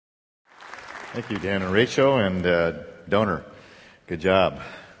Thank you, Dan and Rachel, and Donor. Good job.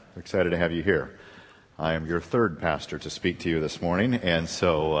 We're excited to have you here. I am your third pastor to speak to you this morning, and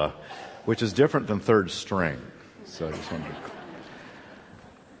so, which is different than third string. So I just wanted to...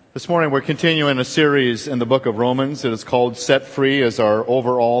 This morning we're continuing a series in the book of Romans. It is called Set Free as our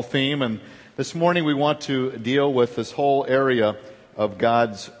overall theme, and this morning we want to deal with this whole area of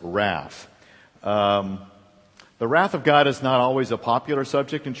God's wrath. The wrath of God is not always a popular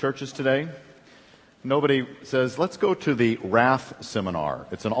subject in churches today. Nobody says, let's go to the wrath seminar.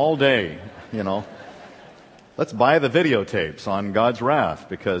 It's an all day, Let's buy the videotapes on God's wrath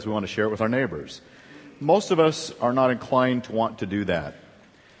because we want to share it with our neighbors. Most of us are not inclined to want to do that.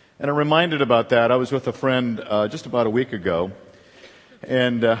 And I'm reminded about that. I was with a friend just about a week ago,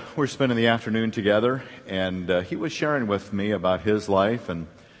 and we were spending the afternoon together, and he was sharing with me about his life, and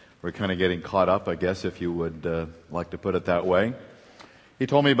we're kind of getting caught up, I guess, if you would like to put it that way. He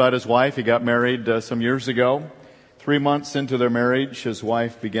told me about his wife. He got married some years ago. 3 months into their marriage, his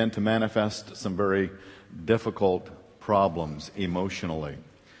wife began to manifest some very difficult problems emotionally.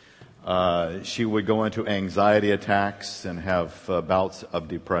 She would go into anxiety attacks and have bouts of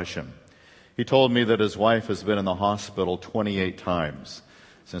depression. He told me that his wife has been in the hospital 28 times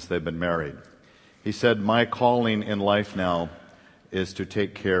since they've been married. He said, my calling in life now is to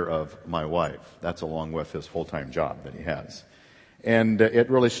take care of my wife. That's along with his full-time job that he has. And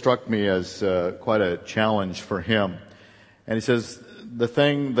it really struck me as quite a challenge for him. And he says the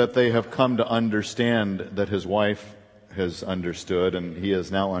thing that they have come to understand that his wife has understood and he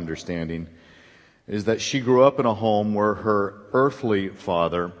is now understanding is that she grew up in a home where her earthly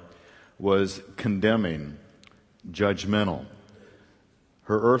father was condemning, judgmental.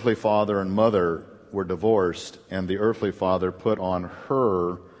 Her earthly father and mother were divorced, and the earthly father put on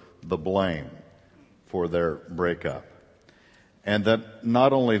her the blame for their breakup. And that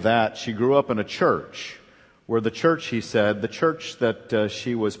not only that, she grew up in a church where the church, he said, the church that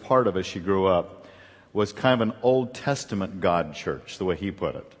she was part of as she grew up was kind of an Old Testament God church, the way he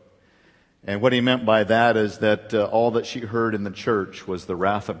put it. And what he meant by that is that all that she heard in the church was the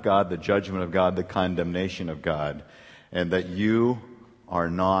wrath of God, the judgment of God, the condemnation of God, and that you are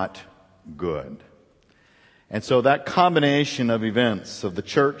not good. And so that combination of events of the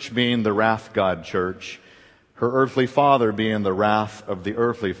church being the wrath God church, her earthly father being the wrath of the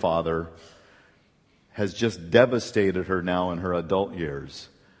earthly father, has just devastated her now in her adult years,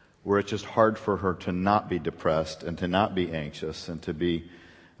 where it's just hard for her to not be depressed and to not be anxious and to be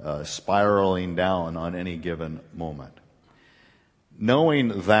spiraling down on any given moment.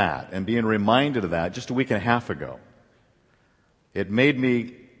 Knowing that and being reminded of that just a week and a half ago, it made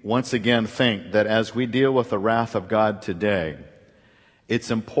me once again think that as we deal with the wrath of God today, it's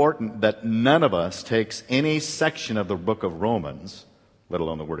important that none of us takes any section of the book of Romans, let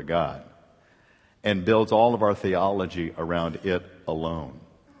alone the Word of God, and builds all of our theology around it alone.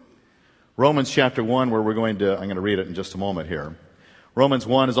 Romans chapter 1, where I'm going to read it in just a moment here. Romans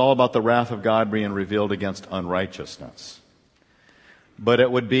 1 is all about the wrath of God being revealed against unrighteousness. But it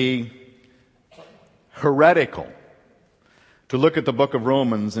would be heretical to look at the book of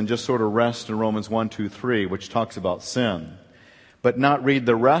Romans and just sort of rest in Romans 1, 2, 3, which talks about sin, but not read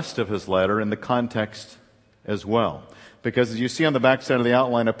the rest of his letter in the context as well. Because as you see on the back side of the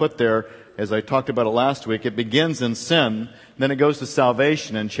outline I put there, as I talked about it last week, it begins in sin, then it goes to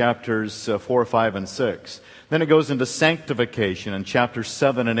salvation in chapters 4, 5, and 6. Then it goes into sanctification in chapters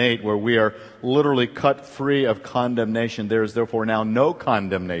 7 and 8, where we are literally cut free of condemnation. There is therefore now no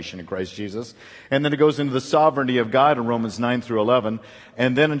condemnation in Christ Jesus. And then it goes into the sovereignty of God in Romans 9 through 11.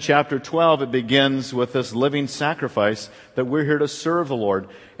 And then in chapter 12, it begins with this living sacrifice that we're here to serve the Lord.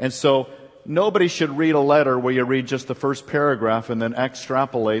 And so nobody should read a letter where you read just the first paragraph and then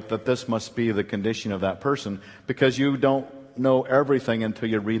extrapolate that this must be the condition of that person, because you don't know everything until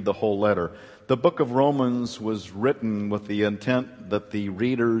you read the whole letter. The book of Romans was written with the intent that the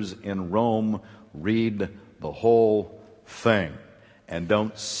readers in Rome read the whole thing and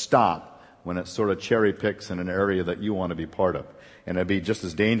don't stop when it sort of cherry picks in an area that you want to be part of. And it'd be just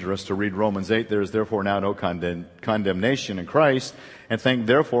as dangerous to read Romans 8, there is therefore now no condemnation in Christ, and think,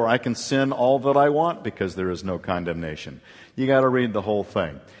 therefore I can sin all that I want because there is no condemnation. You got to read the whole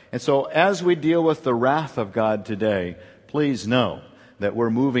thing. And so as we deal with the wrath of God today, please know that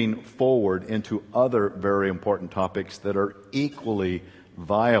we're moving forward into other very important topics that are equally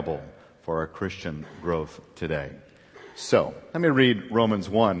viable for our Christian growth today. So, let me read Romans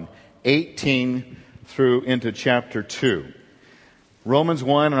 1, 18 through into chapter 2. Romans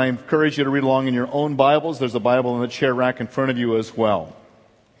 1, and I encourage you to read along in your own Bibles. There's a Bible in the chair rack in front of you as well.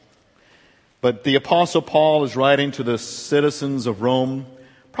 But the Apostle Paul is writing to the citizens of Rome,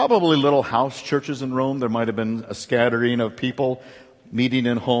 probably little house churches in Rome. There might have been a scattering of people meeting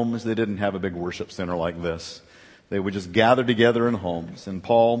in homes. They didn't have a big worship center like this. They would just gather together in homes. And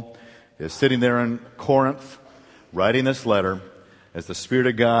Paul is sitting there in Corinth, writing this letter as the Spirit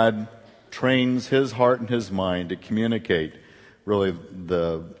of God trains his heart and his mind to communicate really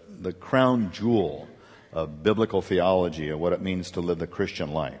the crown jewel of biblical theology and what it means to live the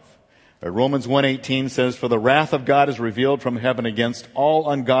Christian life. Romans 1:18 says, "For the wrath of God is revealed from heaven against all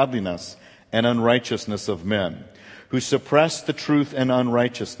ungodliness and unrighteousness of men, who suppress the truth in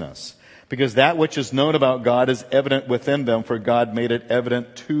unrighteousness. Because that which is known about God is evident within them, for God made it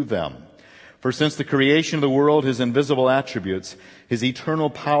evident to them. For since the creation of the world, his invisible attributes, his eternal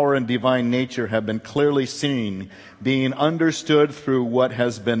power and divine nature have been clearly seen, being understood through what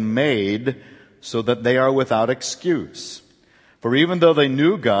has been made, so that they are without excuse. For even though they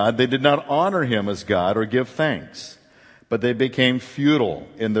knew God, they did not honor him as God or give thanks. But they became futile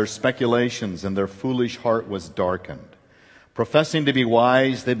in their speculations, and their foolish heart was darkened. Professing to be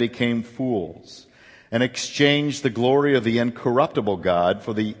wise, they became fools, and exchanged the glory of the incorruptible God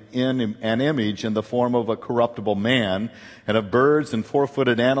for an image in the form of a corruptible man, and of birds and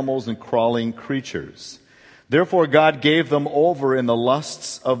four-footed animals and crawling creatures. Therefore God gave them over in the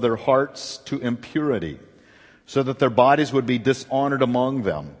lusts of their hearts to impurity, so that their bodies would be dishonored among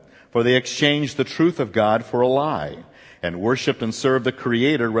them. For they exchanged the truth of God for a lie, and worshipped and served the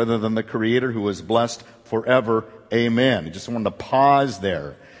Creator rather than the Creator, who is blessed forever. Amen." I just wanted to pause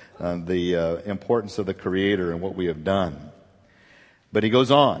there on the importance of the Creator and what we have done. But he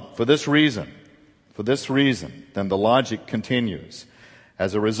goes on, for this reason, then the logic continues.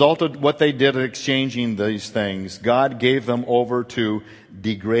 As a result of what they did in exchanging these things, God gave them over to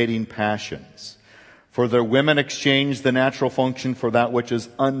degrading passions. For their women exchanged the natural function for that which is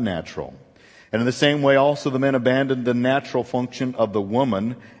unnatural. And in the same way also the men abandoned the natural function of the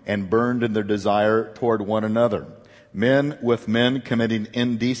woman and burned in their desire toward one another. Men with men committing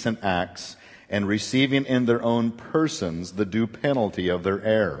indecent acts and receiving in their own persons the due penalty of their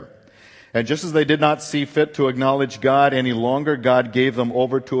error. And just as they did not see fit to acknowledge God any longer, God gave them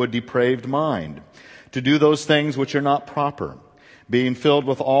over to a depraved mind, to do those things which are not proper, being filled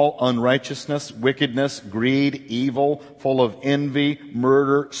with all unrighteousness, wickedness, greed, evil, full of envy,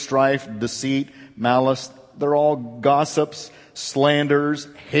 murder, strife, deceit, malice. They're all gossips, slanderers,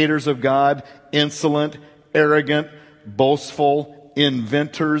 haters of God, insolent, arrogant, boastful,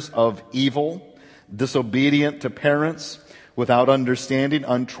 inventors of evil, disobedient to parents, without understanding,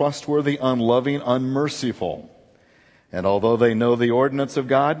 untrustworthy, unloving, unmerciful. And although they know the ordinance of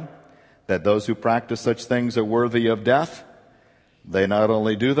God, that those who practice such things are worthy of death, they not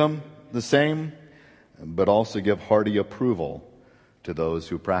only do them the same, but also give hearty approval to those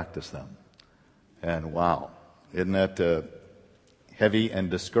who practice them. And wow, isn't that heavy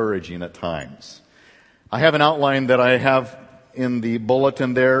and discouraging at times? I have an outline that I have in the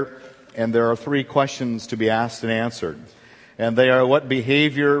bulletin there, and there are 3 questions to be asked and answered. And they are: what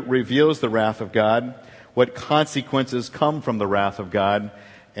behavior reveals the wrath of God? What consequences come from the wrath of God?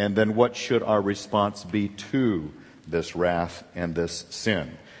 And then what should our response be to this wrath and this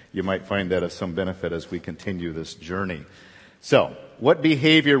sin? You might find that of some benefit as we continue this journey. So, what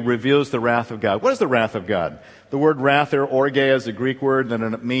behavior reveals the wrath of God? What is the wrath of God? The word wrath there, orge, is a Greek word,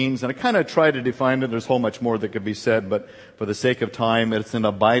 and it means, and I kind of tried to define it, there's so much more that could be said, but for the sake of time, it's an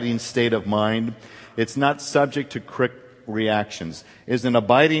abiding state of mind. It's not subject to quick reactions. It's an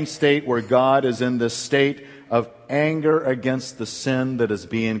abiding state where God is in this state of anger against the sin that is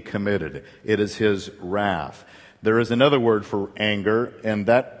being committed. It is his wrath. There is another word for anger, and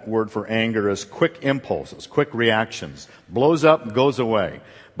that word for anger is quick impulses, quick reactions. Blows up, goes away.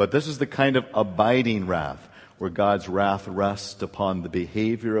 But this is the kind of abiding wrath, where God's wrath rests upon the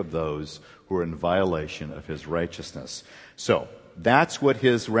behavior of those who are in violation of his righteousness. So, that's what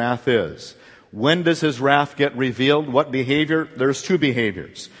his wrath is. When does his wrath get revealed? What behavior? There's 2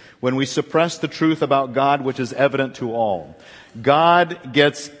 behaviors. When we suppress the truth about God, which is evident to all. God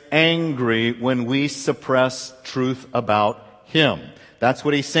gets angry when we suppress truth about him. That's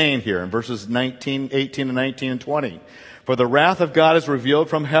what he's saying here in verses 18 and 19 and 20. For the wrath of God is revealed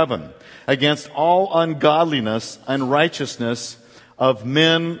from heaven against all ungodliness and unrighteousness of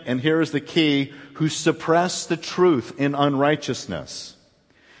men, and here is the key, who suppress the truth in unrighteousness.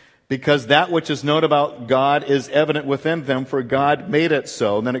 Because that which is known about God is evident within them, for God made it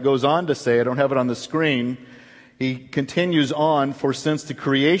so. And then it goes on to say, I don't have it on the screen, he continues on, for since the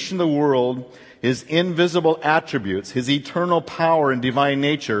creation of the world, his invisible attributes, his eternal power and divine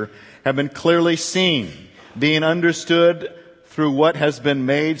nature have been clearly seen, being understood through what has been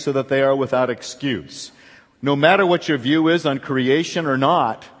made, so that they are without excuse. No matter what your view is on creation or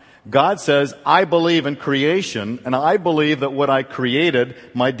not, God says, I believe in creation, and I believe that what I created,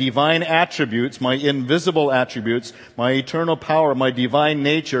 my divine attributes, my invisible attributes, my eternal power, my divine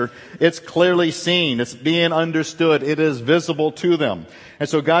nature, it's clearly seen. It's being understood. It is visible to them. And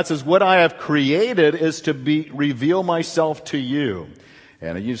so God says, what I have created is to reveal myself to you.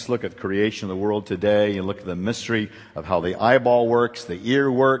 And you just look at the creation of the world today, you look at the mystery of how the eyeball works, the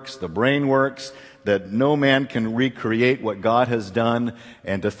ear works, the brain works, that no man can recreate what God has done,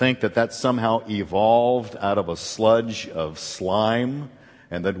 and to think that that somehow evolved out of a sludge of slime,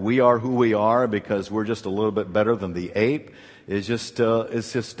 and that we are who we are because we're just a little bit better than the ape, is just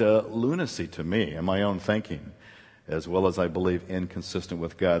lunacy to me and my own thinking, as well as I believe inconsistent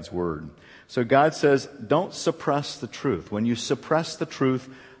with God's Word. So God says, don't suppress the truth. When you suppress the truth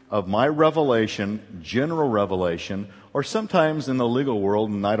of my revelation, general revelation, or sometimes in the legal world,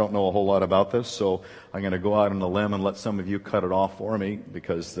 and I don't know a whole lot about this, so I'm going to go out on a limb and let some of you cut it off for me,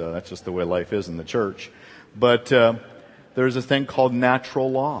 because that's just the way life is in the church. But there's a thing called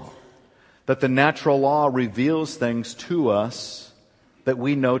natural law, that the natural law reveals things to us that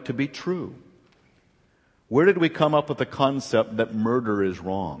we know to be true. Where did we come up with the concept that murder is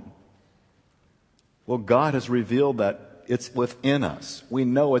wrong? Well, God has revealed that it's within us. We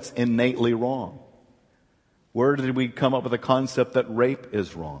know it's innately wrong. Where did we come up with the concept that rape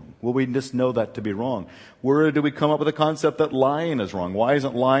is wrong? Well, we just know that to be wrong. Where did we come up with the concept that lying is wrong? Why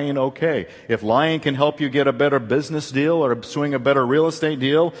isn't lying okay? If lying can help you get a better business deal or swing a better real estate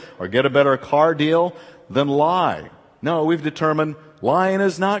deal or get a better car deal, then lie. No, we've determined lying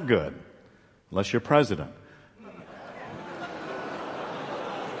is not good, unless you're president.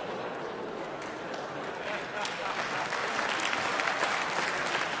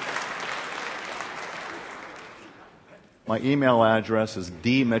 My email address is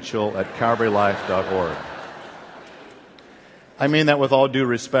dmitchell@calvarylife.org. I mean that with all due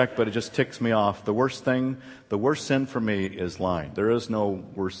respect, but it just ticks me off. The worst sin for me is lying. There is no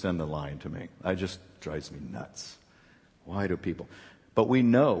worse sin than lying to me. It just drives me nuts. Why do people? But we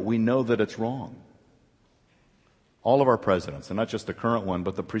know that it's wrong. All of our presidents, and not just the current one,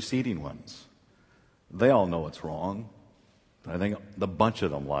 but the preceding ones, they all know it's wrong. I think the bunch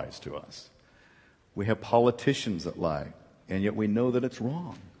of them lies to us. We have politicians that lie, and yet we know that it's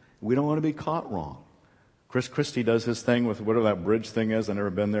wrong. We don't want to be caught wrong. Chris Christie does his thing with whatever that bridge thing is. I've never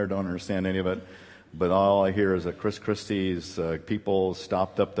been there, don't understand any of it. But all I hear is that Chris Christie's people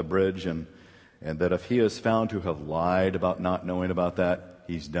stopped up the bridge, and that if he is found to have lied about not knowing about that,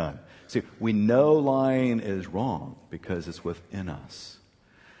 he's done. See, we know lying is wrong because it's within us.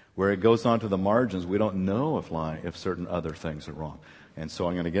 Where it goes on to the margins, we don't know if certain other things are wrong. And so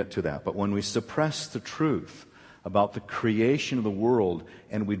I'm going to get to that. But when we suppress the truth about the creation of the world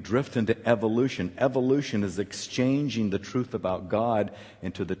and we drift into evolution, evolution is exchanging the truth about God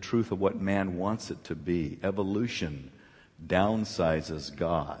into the truth of what man wants it to be. Evolution downsizes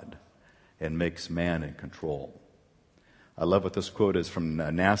God and makes man in control. I love what this quote is from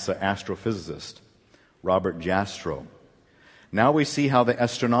NASA astrophysicist Robert Jastrow. Now we see how the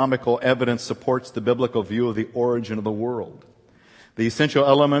astronomical evidence supports the biblical view of the origin of the world. The essential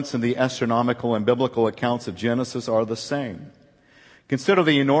elements in the astronomical and biblical accounts of Genesis are the same. Consider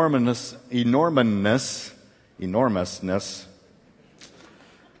the enormousness.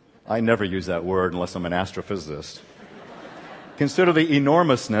 I never use that word unless I'm an astrophysicist. Consider the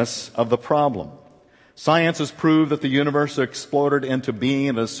enormousness of the problem. Science has proved that the universe exploded into being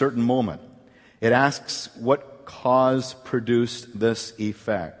at a certain moment. It asks what cause produced this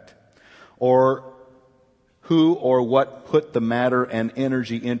effect, or who or what put the matter and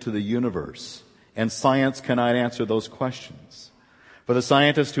energy into the universe. And science cannot answer those questions. For the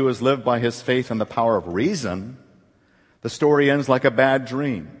scientist who has lived by his faith in the power of reason, the story ends like a bad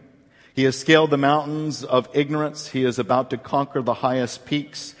dream. He has scaled the mountains of ignorance. He is about to conquer the highest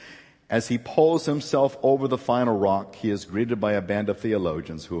peaks. As he pulls himself over the final rock, he is greeted by a band of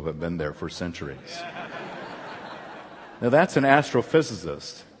theologians who have been there for centuries. Now that's an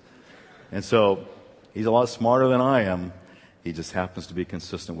astrophysicist. And so he's a lot smarter than I am. He just happens to be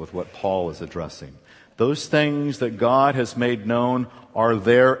consistent with what Paul is addressing. Those things that God has made known are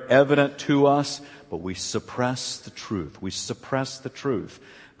there, evident to us, but we suppress the truth. We suppress the truth.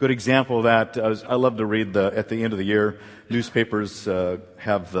 Good example of that, I love to read at the end of the year, newspapers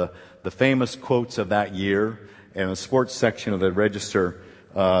have the famous quotes of that year, and the sports section of the Register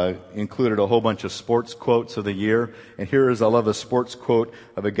included a whole bunch of sports quotes of the year. And I love the sports quote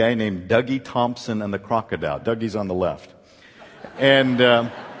of a guy named Dougie Thompson and the Crocodile. Dougie's on the left. And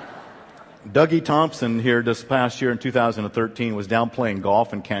Dougie Thompson here this past year in 2013 was down playing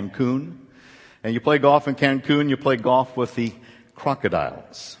golf in Cancun. And you play golf in Cancun, you play golf with the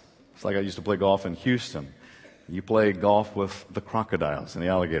crocodiles. It's like I used to play golf in Houston. You play golf with the crocodiles and the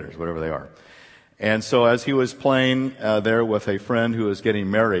alligators, whatever they are. And so as he was playing there with a friend who was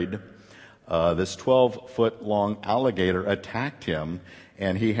getting married, this 12-foot long alligator attacked him,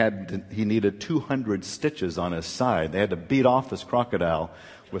 and he needed 200 stitches on his side. They had to beat off this crocodile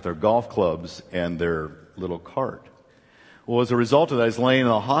with their golf clubs and their little cart. Well, as a result of that, he's laying in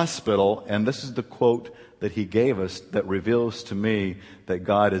the hospital, and this is the quote that he gave us that reveals to me that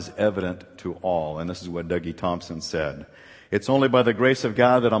God is evident to all. And this is what Dougie Thompson said. It's only by the grace of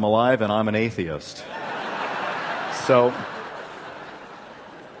God that I'm alive, and I'm an atheist. So,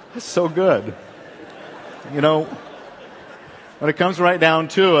 it's so good. You know, when it comes right down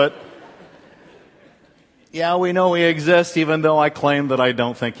to it, yeah, we know he exists, even though I claim that I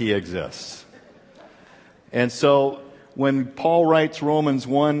don't think he exists. And so, when Paul writes Romans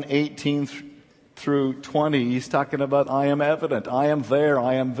 1:18 through 20, he's talking about I am evident, I am there,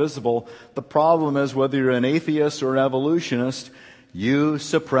 I am visible. The problem is whether you're an atheist or an evolutionist, you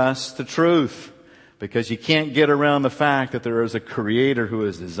suppress the truth because you can't get around the fact that there is a creator who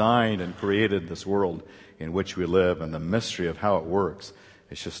has designed and created this world in which we live, and the mystery of how it works.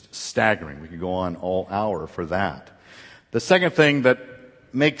 It's just staggering. We could go on all hour for that. The second thing that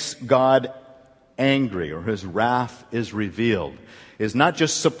makes God angry, or his wrath is revealed, is not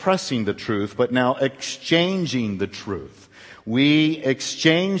just suppressing the truth, but now exchanging the truth. We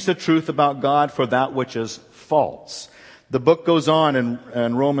exchange the truth about God for that which is false. The book goes on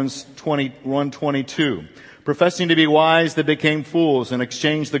in Romans 21:22. Professing to be wise, they became fools and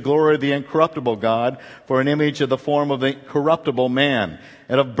exchanged the glory of the incorruptible God for an image of the form of the corruptible man,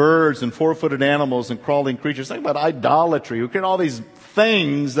 and of birds and four-footed animals and crawling creatures. Think about idolatry. Who can all these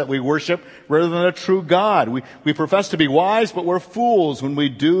things that we worship rather than a true God? We profess to be wise, but we're fools when we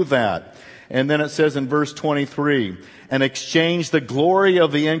do that. And then it says in verse 23, and exchange the glory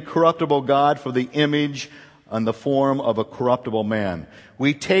of the incorruptible God for the image and the form of a corruptible man.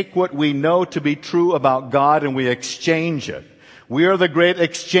 We take what we know to be true about God and we exchange it. We are the great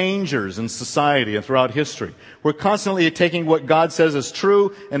exchangers in society and throughout history. We're constantly taking what God says is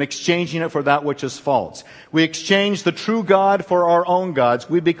true and exchanging it for that which is false. We exchange the true God for our own gods.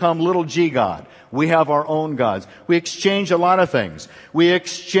 We become little g God. We have our own gods. We exchange a lot of things. We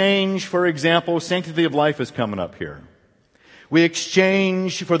exchange, for example, sanctity of life is coming up here. We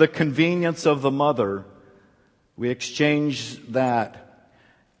exchange for the convenience of the mother. We exchange that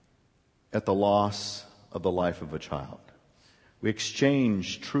at the loss of the life of a child. We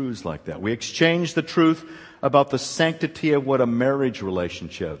exchange truths like that. We exchange the truth about the sanctity of what a marriage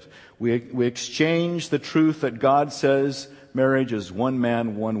relationship is. We exchange the truth that God says marriage is one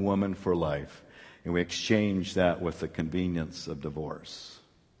man, one woman for life. And we exchange that with the convenience of divorce.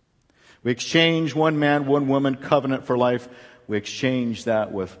 We exchange one man, one woman covenant for life. We exchange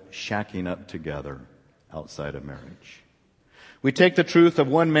that with shacking up together outside of marriage. We take the truth of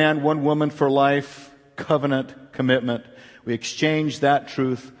one man, one woman for life, covenant, commitment. We exchange that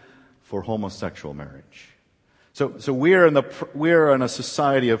truth for homosexual marriage. So we are in a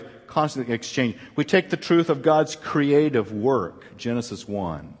society of constant exchange. We take the truth of God's creative work, Genesis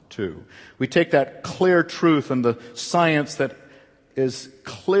 1, 2. We take that clear truth and the science that is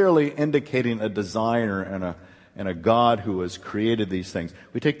clearly indicating a designer and a God who has created these things.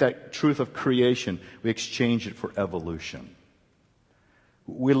 We take that truth of creation, we exchange it for evolution.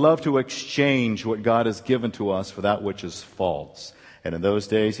 We love to exchange what God has given to us for that which is false. And in those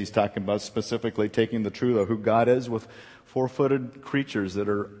days, he's talking about specifically taking the truth of who God is with four-footed creatures that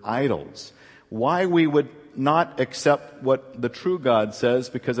are idols. Why we would not accept what the true God says,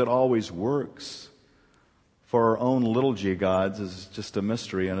 because it always works for our own little g gods, is just a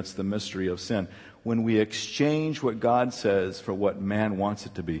mystery, and it's the mystery of sin. When we exchange what God says for what man wants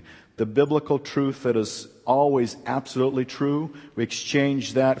it to be, the biblical truth that is always absolutely true, we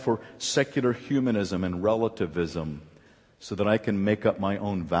exchange that for secular humanism and relativism so that I can make up my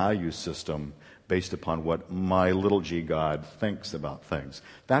own value system based upon what my little g God thinks about things.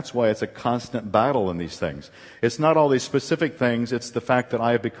 That's why it's a constant battle in these things. It's not all these specific things, it's the fact that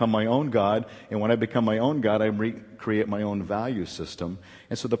I have become my own God, and when I become my own God, I recreate my own value system.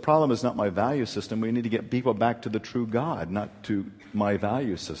 And so the problem is not my value system. We need to get people back to the true God, not to my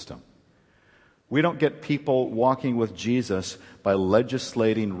value system. We don't get people walking with Jesus by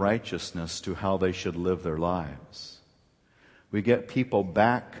legislating righteousness to how they should live their lives. We get people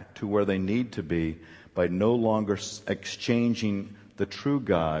back to where they need to be by no longer exchanging the true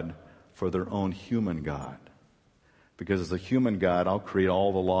God for their own human God. Because as a human God, I'll create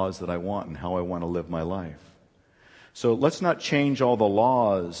all the laws that I want and how I want to live my life. So let's not change all the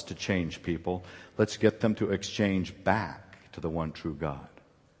laws to change people. Let's get them to exchange back to the one true God.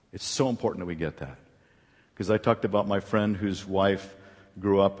 It's so important that we get that. Because I talked about my friend whose wife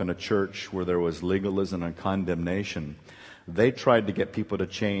grew up in a church where there was legalism and condemnation. They tried to get people to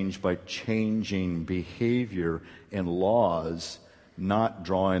change by changing behavior and laws, not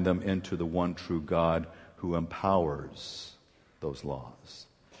drawing them into the one true God who empowers those laws.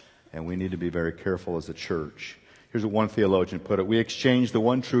 And we need to be very careful as a church. Here's what one theologian put it: we exchange the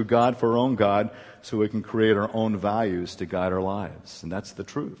one true God for our own God so we can create our own values to guide our lives. And that's the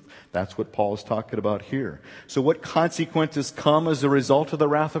truth. That's what Paul is talking about here. So what consequences come as a result of the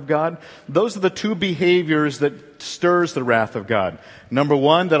wrath of God? Those are the two behaviors that stirs the wrath of God. Number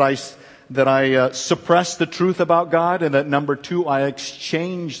one, that I suppress the truth about God, and that number two, I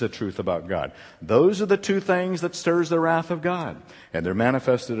exchange the truth about God. Those are the two things that stirs the wrath of God. And they're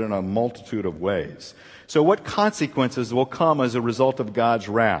manifested in a multitude of ways. So what consequences will come as a result of God's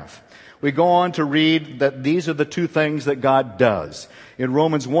wrath? We go on to read that these are the two things that God does. In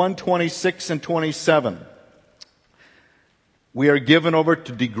Romans 1:26 and 27, we are given over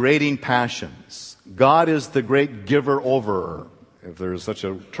to degrading passions. God is the great giver-overer, if there is such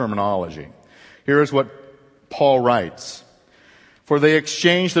a terminology. Here is what Paul writes: for they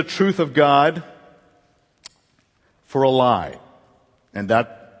exchange the truth of God for a lie. And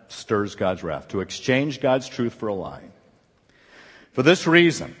that stirs God's wrath, to exchange God's truth for a lie. For this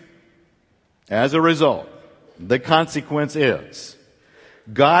reason, as a result, the consequence is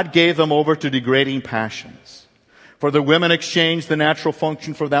God gave them over to degrading passions. For the women exchanged the natural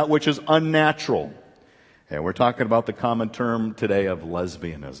function for that which is unnatural. And we're talking about the common term today of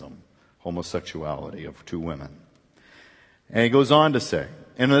lesbianism, homosexuality of two women. And he goes on to say,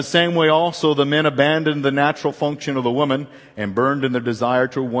 and in the same way also the men abandoned the natural function of the woman and burned in their desire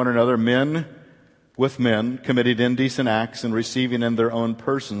to one another, men with men, committed indecent acts and receiving in their own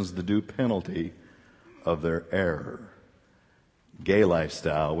persons the due penalty of their error. Gay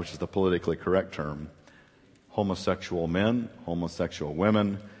lifestyle, which is the politically correct term. Homosexual men, homosexual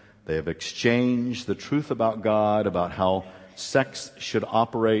women, they have exchanged the truth about God, about how sex should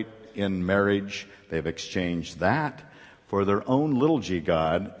operate in marriage. They've exchanged that for their own little g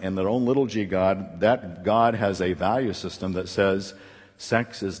God, and their own little g God, that God has a value system that says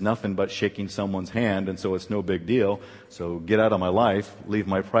sex is nothing but shaking someone's hand, and so it's no big deal. So get out of my life, leave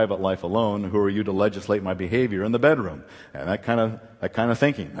my private life alone. Who are you to legislate my behavior in the bedroom? And that kind of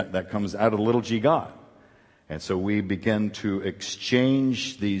thinking, that comes out of the little g God. And so we begin to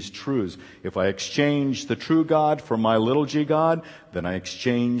exchange these truths. If I exchange the true God for my little g God, then I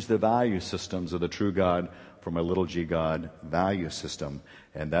exchange the value systems of the true God for my little g God value system.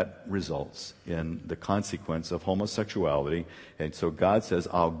 And that results in the consequence of homosexuality. And so God says,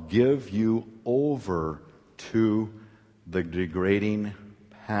 I'll give you over to the degrading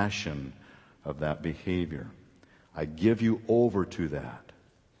passion of that behavior. I give you over to that.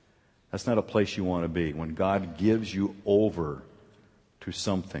 That's not a place you want to be, when God gives you over to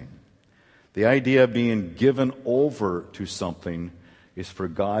something. The idea of being given over to something is for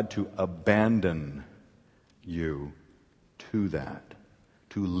God to abandon you to that,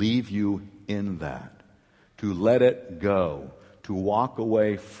 to leave you in that, to let it go, to walk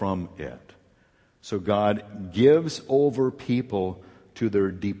away from it. So God gives over people to their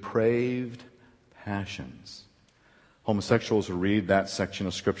depraved passions. Homosexuals will read that section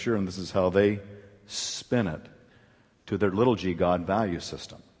of Scripture, and this is how they spin it to their little g God value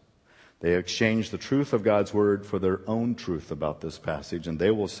system. They exchange the truth of God's Word for their own truth about this passage, and they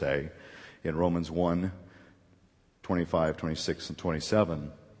will say in Romans 1:25, 26, and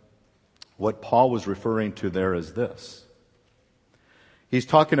 27, what Paul was referring to there is this. He's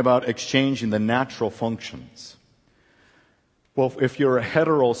talking about exchanging the natural functions. Well, if you're a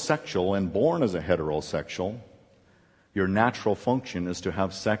heterosexual and born as a heterosexual, your natural function is to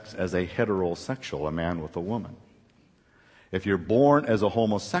have sex as a heterosexual, a man with a woman. If you're born as a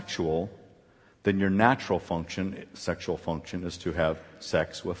homosexual, then your natural function, sexual function, is to have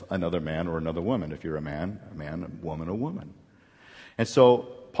sex with another man or another woman. If you're a man, a woman, a woman. And so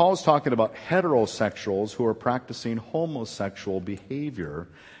Paul's talking about heterosexuals who are practicing homosexual behavior,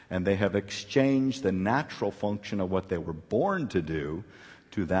 and they have exchanged the natural function of what they were born to do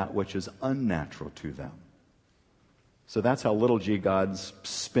to that which is unnatural to them. So that's how little g gods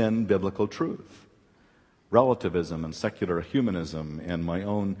spin biblical truth. Relativism and secular humanism and my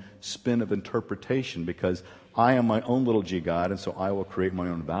own spin of interpretation, because I am my own little g God, and so I will create my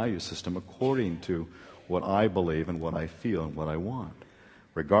own value system according to what I believe and what I feel and what I want,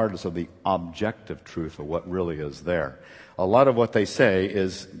 regardless of the objective truth of what really is there. A lot of what they say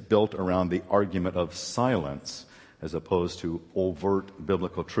is built around the argument of silence, as opposed to overt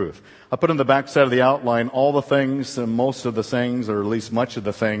biblical truth. I put on the back side of the outline all the things, and most of the things, or at least much of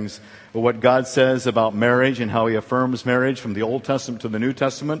the things, what God says about marriage and how He affirms marriage from the Old Testament to the New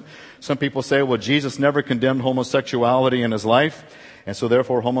Testament. Some people say, well, Jesus never condemned homosexuality in His life, and so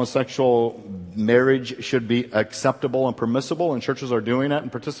therefore homosexual marriage should be acceptable and permissible, and churches are doing that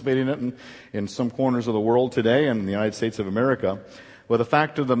and participating in it in some corners of the world today and in the United States of America. Well, the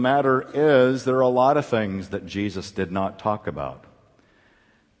fact of the matter is there are a lot of things that Jesus did not talk about.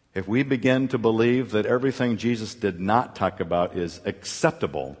 If we begin to believe that everything Jesus did not talk about is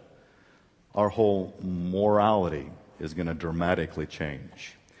acceptable, our whole morality is going to dramatically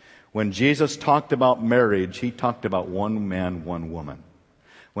change. When Jesus talked about marriage, He talked about one man, one woman.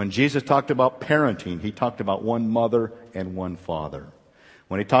 When Jesus talked about parenting, He talked about one mother and one father.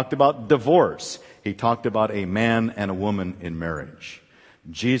 When He talked about divorce, He talked about a man and a woman in marriage.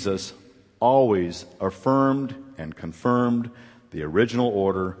 Jesus always affirmed and confirmed the original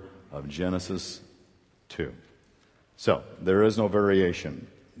order of Genesis 2. So, there is no variation.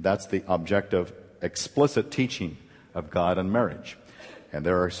 That's the objective, explicit teaching of God on marriage. And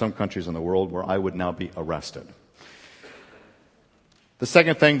there are some countries in the world where I would now be arrested. The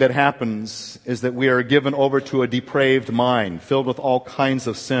second thing that happens is that we are given over to a depraved mind, filled with all kinds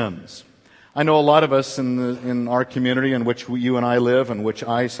of sins. I know a lot of us in our community in which you and I live, and which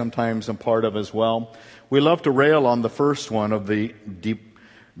I sometimes am part of as well, we love to rail on the first one of the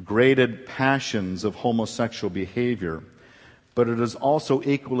degraded passions of homosexual behavior. But it is also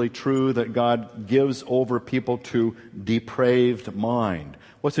equally true that God gives over people to depraved mind.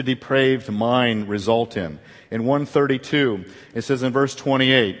 What's a depraved mind result in? In 132, it says in verse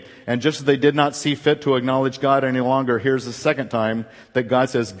 28, and just as they did not see fit to acknowledge God any longer, here's the second time that God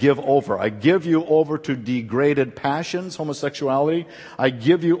says, give over. I give you over to degraded passions, homosexuality. I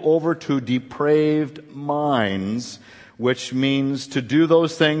give you over to depraved minds, which means to do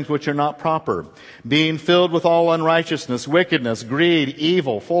those things which are not proper. Being filled with all unrighteousness, wickedness, greed,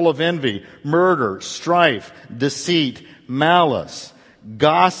 evil, full of envy, murder, strife, deceit, malice,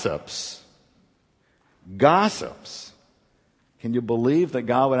 gossips. Gossips. Can you believe that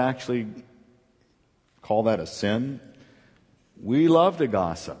God would actually call that a sin? We love to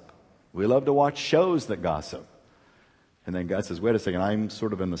gossip. We love to watch shows that gossip. And then God says, wait a second, I'm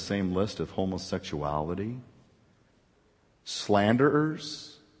sort of in the same list of homosexuality.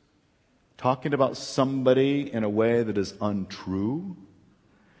 Slanderers, talking about somebody in a way that is untrue.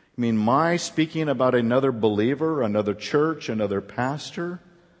 I mean, my speaking about another believer, another church, another pastor,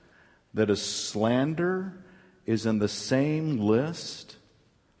 that is slander, is in the same list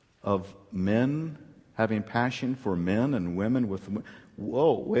of men having passion for men and women with...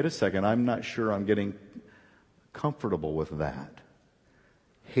 Whoa, wait a second, I'm not sure I'm getting comfortable with that.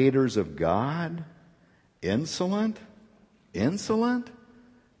 Haters of God? Insolent? Insolent?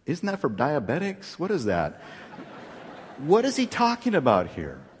 Isn't that for diabetics? What is that? What is he talking about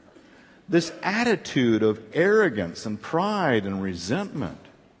here? This attitude of arrogance and pride and resentment.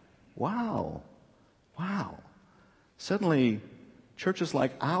 Wow. Wow. Suddenly, churches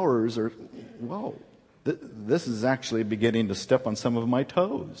like ours are, whoa, this is actually beginning to step on some of my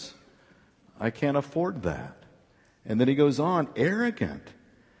toes. I can't afford that. And then he goes on, arrogant.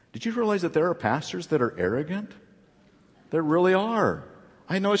 Did you realize that there are pastors that are arrogant? There really are.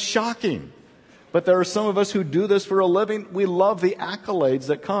 I know it's shocking. But there are some of us who do this for a living. We love the accolades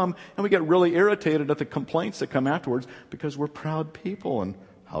that come, and we get really irritated at the complaints that come afterwards because we're proud people. And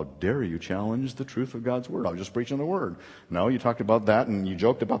how dare you challenge the truth of God's Word? I was just preaching the Word. No, you talked about that, and you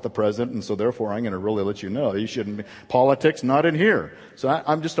joked about the president, and so therefore I'm going to really let you know. You shouldn't be. Politics, not in here. So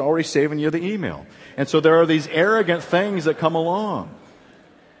I'm just already saving you the email. And so there are these arrogant things that come along.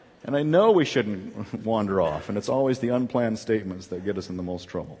 And I know we shouldn't wander off, and it's always the unplanned statements that get us in the most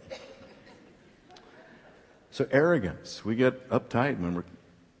trouble. So arrogance, we get uptight when we're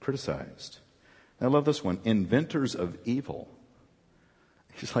criticized. And I love this one, inventors of evil.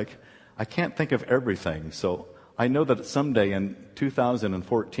 He's like, I can't think of everything, so I know that someday in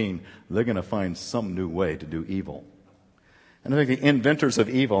 2014, they're going to find some new way to do evil. And I think the inventors of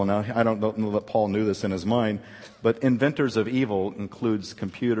evil, now I don't know that Paul knew this in his mind, but inventors of evil includes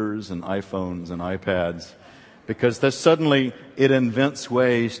computers and iPhones and iPads, because suddenly it invents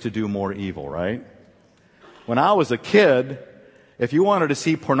ways to do more evil, right? When I was a kid, if you wanted to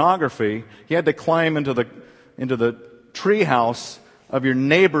see pornography, you had to climb into the treehouse of your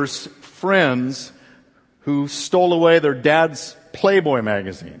neighbor's friends who stole away their dad's Playboy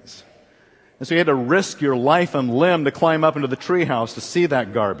magazines. And so you had to risk your life and limb to climb up into the treehouse to see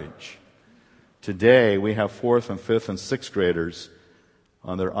that garbage. Today, we have 4th and 5th and 6th graders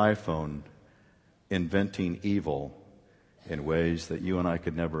on their iPhone, inventing evil in ways that you and I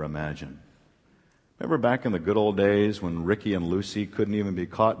could never imagine. Remember back in the good old days when Ricky and Lucy couldn't even be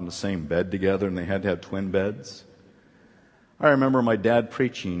caught in the same bed together and they had to have twin beds? I remember my dad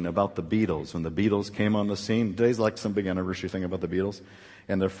preaching about the Beatles when the Beatles came on the scene. Today's like some big anniversary thing about the Beatles.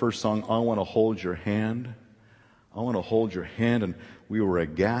 And their first song, I Want to Hold Your Hand. I want to hold your hand. And we were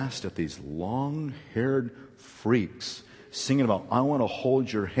aghast at these long-haired freaks singing about, I want to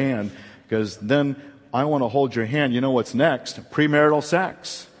hold your hand. Because then, I want to hold your hand. You know what's next? Premarital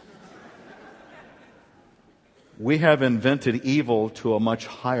sex. We have invented evil to a much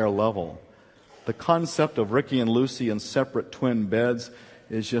higher level. The concept of Ricky and Lucy in separate twin beds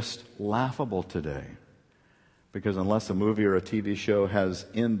is just laughable today. Because unless a movie or a TV show has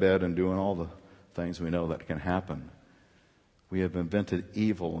in bed and doing all the things we know that can happen, we have invented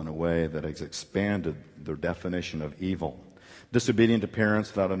evil in a way that has expanded the definition of evil. Disobedient to parents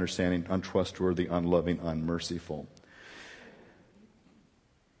without understanding, untrustworthy, unloving, unmerciful.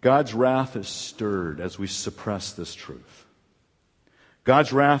 God's wrath is stirred as we suppress this truth.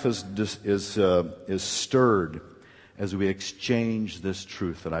 God's wrath is stirred as we exchange this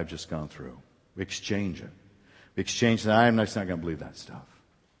truth that I've just gone through. We exchange it. We exchange that. I'm just not going to believe that stuff.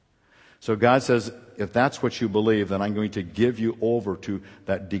 So God says, if that's what you believe, then I'm going to give you over to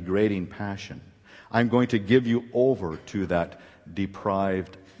that degrading passion. I'm going to give you over to that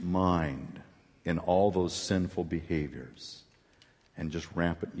deprived mind in all those sinful behaviors. And just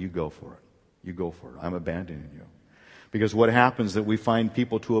rampant, you go for it. You go for it. I'm abandoning you. Because what happens is that we find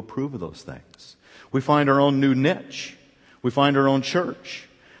people to approve of those things. We find our own new niche. We find our own church.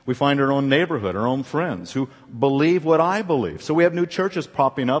 We find our own neighborhood, our own friends who believe what I believe. So we have new churches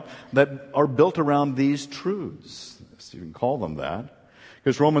popping up that are built around these truths. So you can call them that.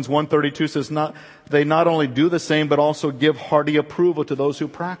 Because Romans 1:32 says they not only do the same, but also give hearty approval to those who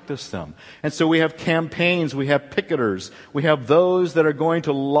practice them. And so we have campaigns, we have picketers, we have those that are going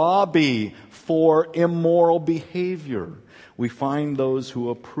to lobby for immoral behavior. We find those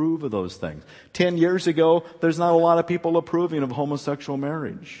who approve of those things. 10 years ago, there's not a lot of people approving of homosexual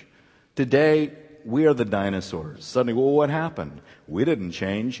marriage. Today, we are the dinosaurs. Suddenly, well, what happened? We didn't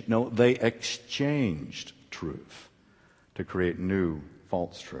change. No, they exchanged truth to create new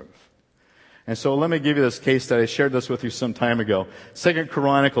false truth. And so let me give you this case study. I shared this with you some time ago. 2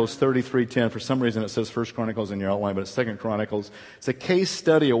 Chronicles 33:10. For some reason it says 1 Chronicles in your outline, but it's 2 Chronicles. It's a case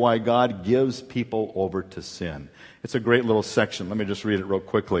study of why God gives people over to sin. It's a great little section. Let me just read it real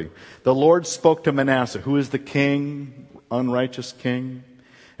quickly. The Lord spoke to Manasseh, who is the king, unrighteous king,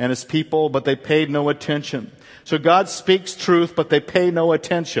 and his people, but they paid no attention. So God speaks truth, but they pay no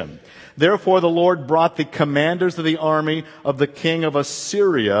attention. Therefore the Lord brought the commanders of the army of the king of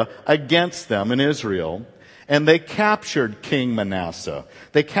Assyria against them in Israel, and they captured King Manasseh.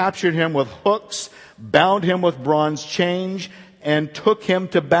 They captured him with hooks, bound him with bronze chains, and took him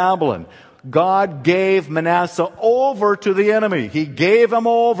to Babylon. God gave Manasseh over to the enemy. He gave him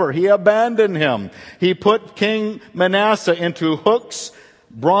over. He abandoned him. He put King Manasseh into hooks,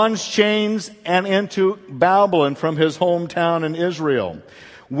 bronze chains, and into Babylon from his hometown in Israel.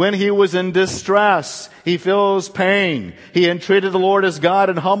 When he was in distress, he feels pain. He entreated the Lord as God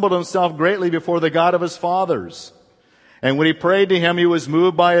and humbled himself greatly before the God of his fathers. And when he prayed to him, he was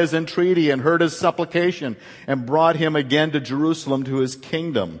moved by his entreaty and heard his supplication and brought him again to Jerusalem to his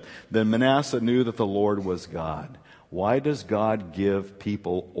kingdom. Then Manasseh knew that the Lord was God. Why does God give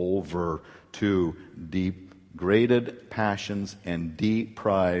people over to degraded passions and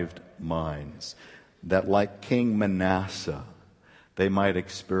deprived minds? That like King Manasseh, they might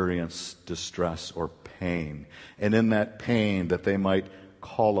experience distress or pain. And in that pain, that they might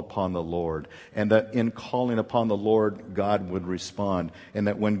call upon the Lord. And that in calling upon the Lord, God would respond. And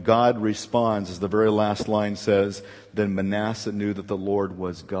that when God responds, as the very last line says, then Manasseh knew that the Lord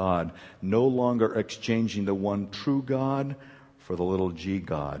was God, no longer exchanging the one true God for the little g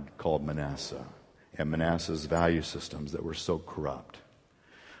god called Manasseh and Manasseh's value systems that were so corrupt.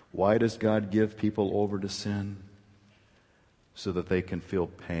 Why does God give people over to sin? So that they can feel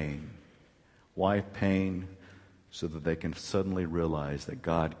pain. Why pain? So that they can suddenly realize that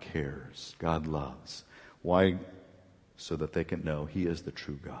God cares, God loves. Why? So that they can know He is the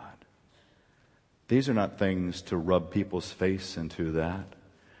true God. These are not things to rub people's face into that.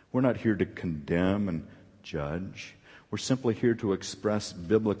 We're not here to condemn and judge. We're simply here to express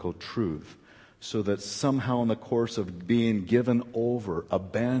biblical truth so that somehow in the course of being given over,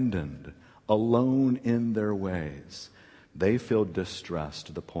 abandoned, alone in their ways, they feel distressed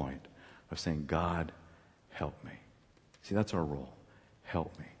to the point of saying, God, help me. See, that's our role.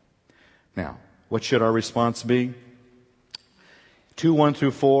 Help me. Now, what should our response be?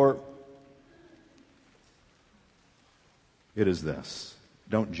 2:1-4. It is this: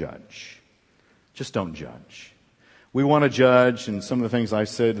 don't judge. Just don't judge. We want to judge, and some of the things I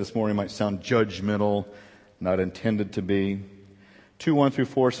said this morning might sound judgmental, not intended to be.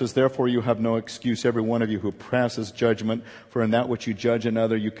 2:1-4 says, "Therefore you have no excuse, every one of you who passes judgment, for in that which you judge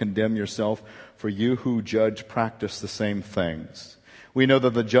another you condemn yourself, for you who judge practice the same things." We know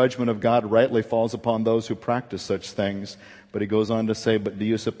that the judgment of God rightly falls upon those who practice such things. But he goes on to say, "But do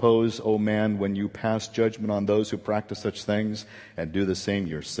you suppose, O man, when you pass judgment on those who practice such things and do the same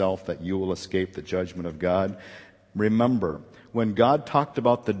yourself, that you will escape the judgment of God?" Remember, when God talked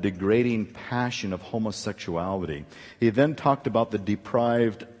about the degrading passion of homosexuality, he then talked about the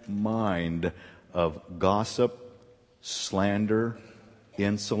deprived mind of gossip, slander,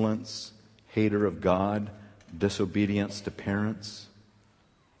 insolence, hater of God, disobedience to parents.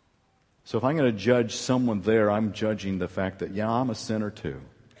 So if I'm going to judge someone there, I'm judging the fact that, I'm a sinner too.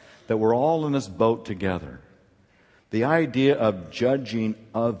 That we're all in this boat together. The idea of judging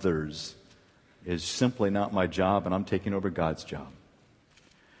others is simply not my job, and I'm taking over God's job.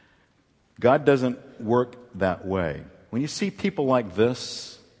 God doesn't work that way. When you see people like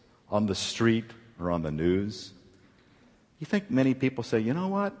this on the street or on the news, you think many people say, you know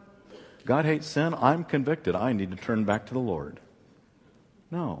what? God hates sin. I'm convicted. I need to turn back to the Lord.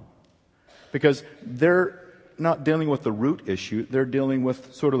 No. Because they're not dealing with the root issue. They're dealing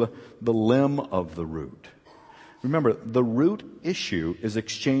with sort of the limb of the root. Remember, the root issue is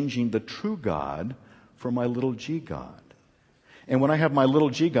exchanging the true God for my little g God. And when I have my little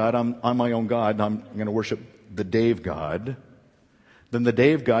g God, I'm my own God, and I'm going to worship the Dave God. Then the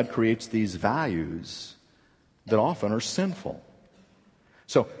Dave God creates these values that often are sinful.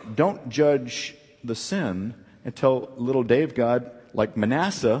 So don't judge the sin until little Dave God, like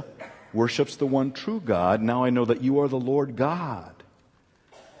Manasseh, worships the one true God. Now I know that you are the Lord God.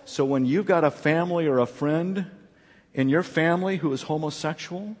 So when you've got a family or a friend in your family who is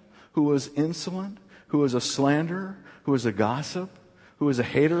homosexual, who is insolent, who is a slanderer, who is a gossip, who is a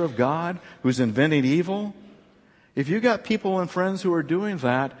hater of God, who's inventing evil, if you got people and friends who are doing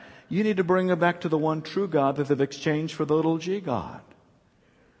that, you need to bring them back to the one true God that they've exchanged for the little g God.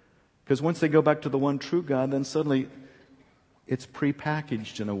 Because once they go back to the one true God, then suddenly it's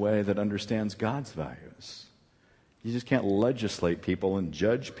prepackaged in a way that understands God's values. You just can't legislate people and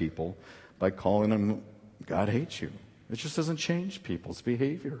judge people by calling them, God hates you. It just doesn't change people's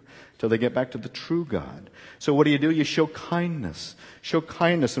behavior until they get back to the true God. So what do? You show kindness. Show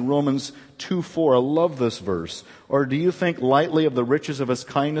kindness in Romans 2:4. I love this verse. "Or do you think lightly of the riches of his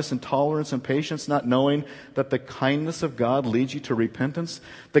kindness and tolerance and patience, not knowing that the kindness of God leads you to repentance?"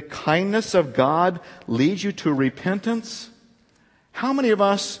 The kindness of God leads you to repentance? How many of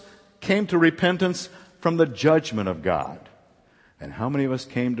us came to repentance from the judgment of God? And how many of us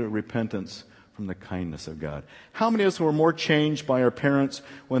came to repentance from the kindness of God? How many of us were more changed by our parents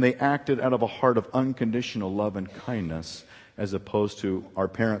when they acted out of a heart of unconditional love and kindness, as opposed to our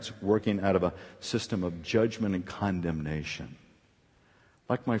parents working out of a system of judgment and condemnation?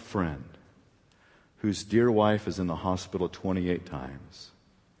 Like my friend, whose dear wife is in the hospital 28 times.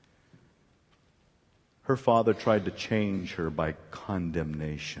 Her father tried to change her by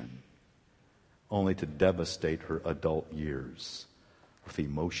condemnation, only to devastate her adult years with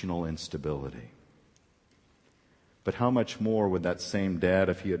emotional instability. But how much more would that same dad,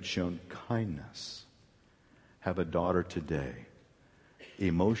 if he had shown kindness, have a daughter today,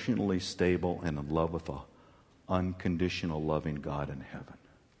 emotionally stable and in love with an unconditional loving God in heaven?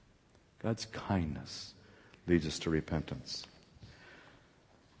 God's kindness leads us to repentance.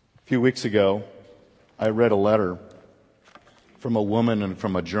 A few weeks ago, I read a letter from a woman and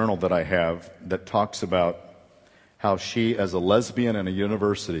from a journal that I have that talks about how she, as a lesbian in a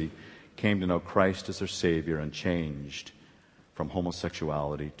university, came to know Christ as her Savior and changed from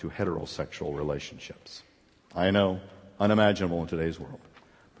homosexuality to heterosexual relationships. I know, unimaginable in today's world.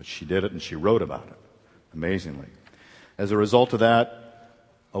 But she did it and she wrote about it, amazingly. As a result of that,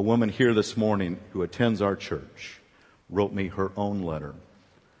 a woman here this morning who attends our church wrote me her own letter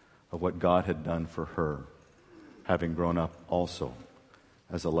of what God had done for her, having grown up also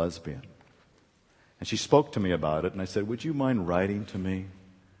as a lesbian. And she spoke to me about it, and I said, would you mind writing to me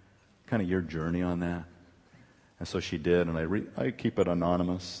kind of your journey on that? And so she did, and I keep it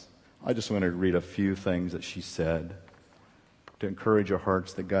anonymous. I just want to read a few things that she said to encourage our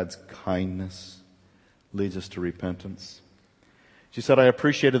hearts that God's kindness leads us to repentance. She said, "I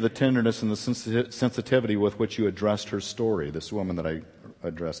appreciated the tenderness and the sensitivity with which you addressed her story," this woman that I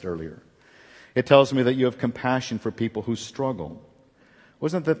addressed earlier. "It tells me that you have compassion for people who struggle."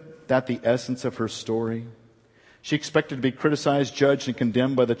 Wasn't that the essence of her story? She expected to be criticized, judged, and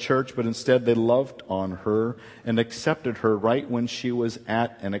condemned by the church, but instead they loved on her and accepted her right when she was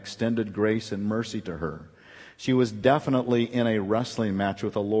at and extended grace and mercy to her. She was definitely in a wrestling match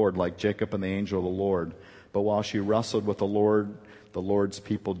with the Lord, like Jacob and the angel of the Lord. But while she wrestled with the Lord's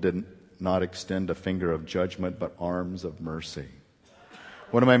people did not extend a finger of judgment, but arms of mercy.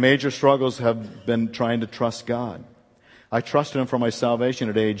 One of my major struggles have been trying to trust God. I trusted Him for my salvation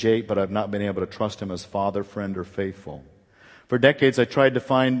at age 8, but I've not been able to trust Him as Father, friend, or faithful. For decades, I tried to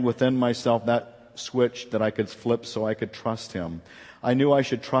find within myself that switch that I could flip so I could trust Him. I knew I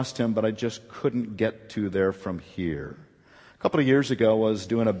should trust Him, but I just couldn't get to there from here. A couple of years ago, I was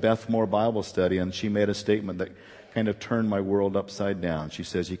doing a Beth Moore Bible study, and she made a statement that kind of turned my world upside down. She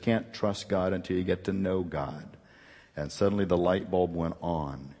says, you can't trust God until you get to know God. And suddenly the light bulb went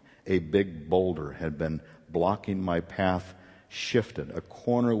on. A big boulder had been blocking my path shifted. A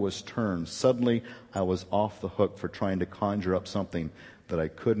corner was turned. Suddenly I was off the hook for trying to conjure up something that I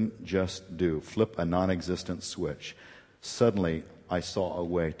couldn't just do. Flip a non-existent switch. Suddenly I saw a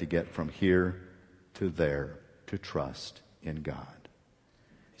way to get from here to there, to trust in God.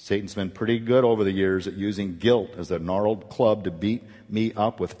 Satan's been pretty good over the years at using guilt as a gnarled club to beat me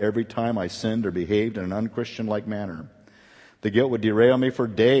up with every time I sinned or behaved in an unchristian-like manner. The guilt would derail me for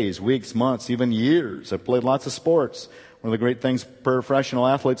days, weeks, months, even years. I've played lots of sports. One of the great things professional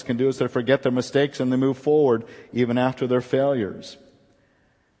athletes can do is they forget their mistakes and they move forward even after their failures.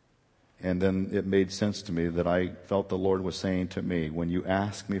 And then it made sense to me that I felt the Lord was saying to me, when you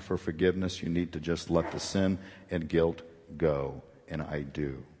ask me for forgiveness, you need to just let the sin and guilt go. And I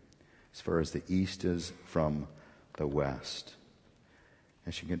do. As far as the east is from the west.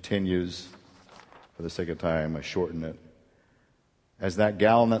 And she continues, for the sake of time, I shorten it. As that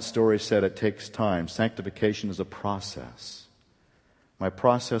gal in that story said, it takes time. Sanctification is a process. My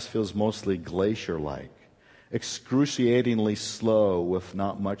process feels mostly glacier-like, excruciatingly slow with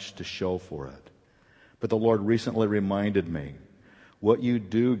not much to show for it. But the Lord recently reminded me, what you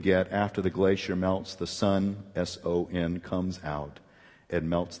do get after the glacier melts, the sun, S-O-N, comes out and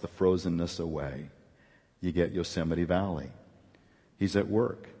melts the frozenness away. You get Yosemite Valley. He's at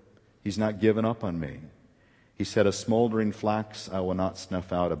work. He's not given up on me. He said, a smoldering flax I will not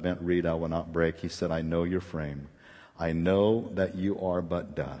snuff out, a bent reed I will not break. He said, I know your frame. I know that you are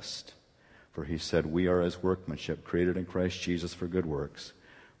but dust. For he said, we are as workmanship, created in Christ Jesus for good works,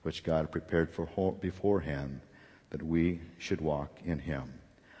 which God prepared for beforehand, that we should walk in him.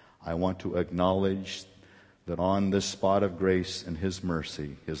 I want to acknowledge that on this spot of grace and his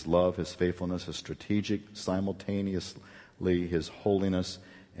mercy, his love, his faithfulness, his strategic, simultaneously his holiness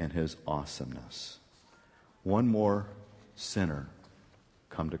and his awesomeness. One more sinner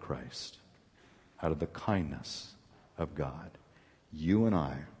come to Christ out of the kindness of God. You and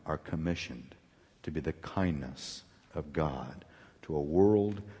I are commissioned to be the kindness of God to a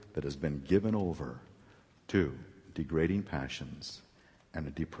world that has been given over to degrading passions and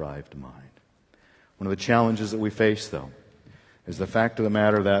a deprived mind. One of the challenges that we face, though, is the fact of the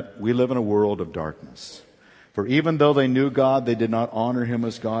matter that we live in a world of darkness. For even though they knew God, they did not honor him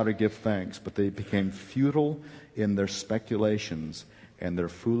as God or give thanks, but they became futile in their speculations, and their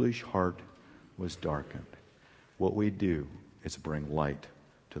foolish heart was darkened. What we do is bring light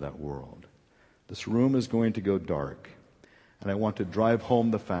to that world. This room is going to go dark, and I want to drive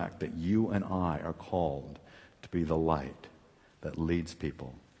home the fact that you and I are called to be the light that leads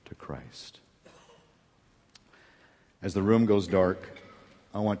people to Christ. As the room goes dark,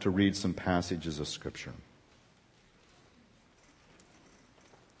 I want to read some passages of Scripture.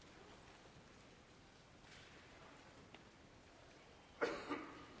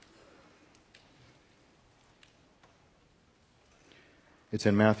 It's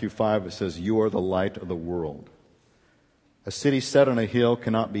in Matthew 5. It says, you are the light of the world. A city set on a hill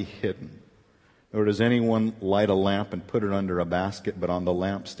cannot be hidden. Nor does anyone light a lamp and put it under a basket, but on the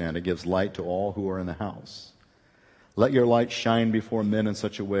lampstand. It gives light to all who are in the house. Let your light shine before men in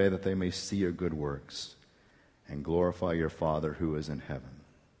such a way that they may see your good works and glorify your Father who is in heaven.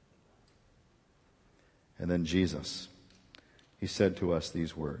 And then Jesus, he said to us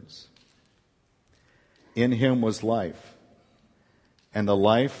these words. In him was life, and the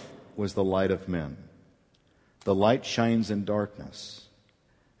life was the light of men. The light shines in darkness,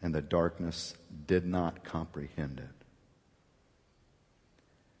 and the darkness did not comprehend it.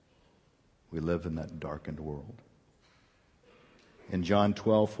 We live in that darkened world. In John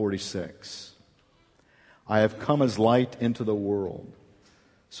 12:46, I have come as light into the world,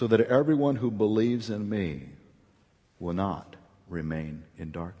 so that everyone who believes in me will not remain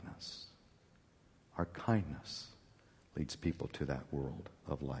in darkness. Our kindness leads people to that world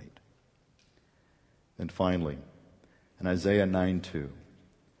of light. And finally, in Isaiah 9:2,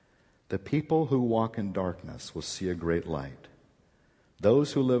 the people who walk in darkness will see a great light.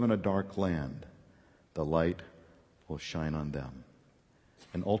 Those who live in a dark land, the light will shine on them.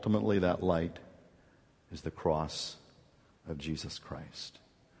 And ultimately that light is the cross of Jesus Christ.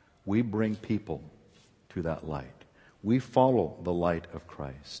 We bring people to that light. We follow the light of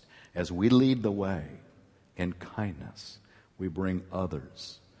Christ. As we lead the way in kindness, we bring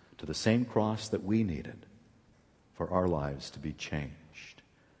others to the same cross that we needed for our lives to be changed.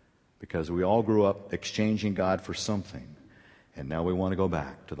 Because we all grew up exchanging God for something, and now we want to go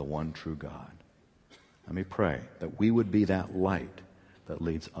back to the one true God. Let me pray that we would be that light that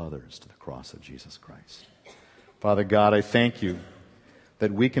leads others to the cross of Jesus Christ. Father God, I thank you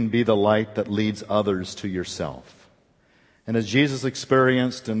that we can be the light that leads others to yourself. And as Jesus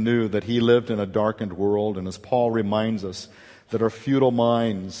experienced and knew that he lived in a darkened world, and as Paul reminds us that our futile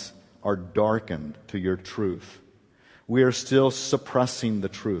minds are darkened to your truth, we are still suppressing the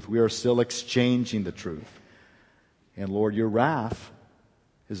truth. We are still exchanging the truth. And Lord, your wrath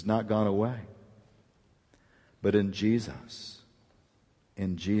has not gone away. But in Jesus,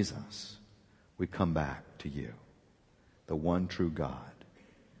 we come back to you, the one true God,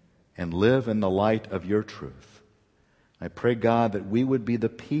 and live in the light of your truth. I pray, God, that we would be the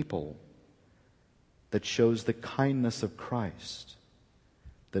people that shows the kindness of Christ,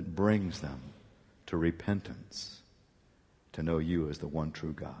 that brings them to repentance, to know you as the one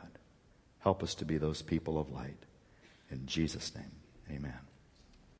true God. Help us to be those people of light. In Jesus' name, amen.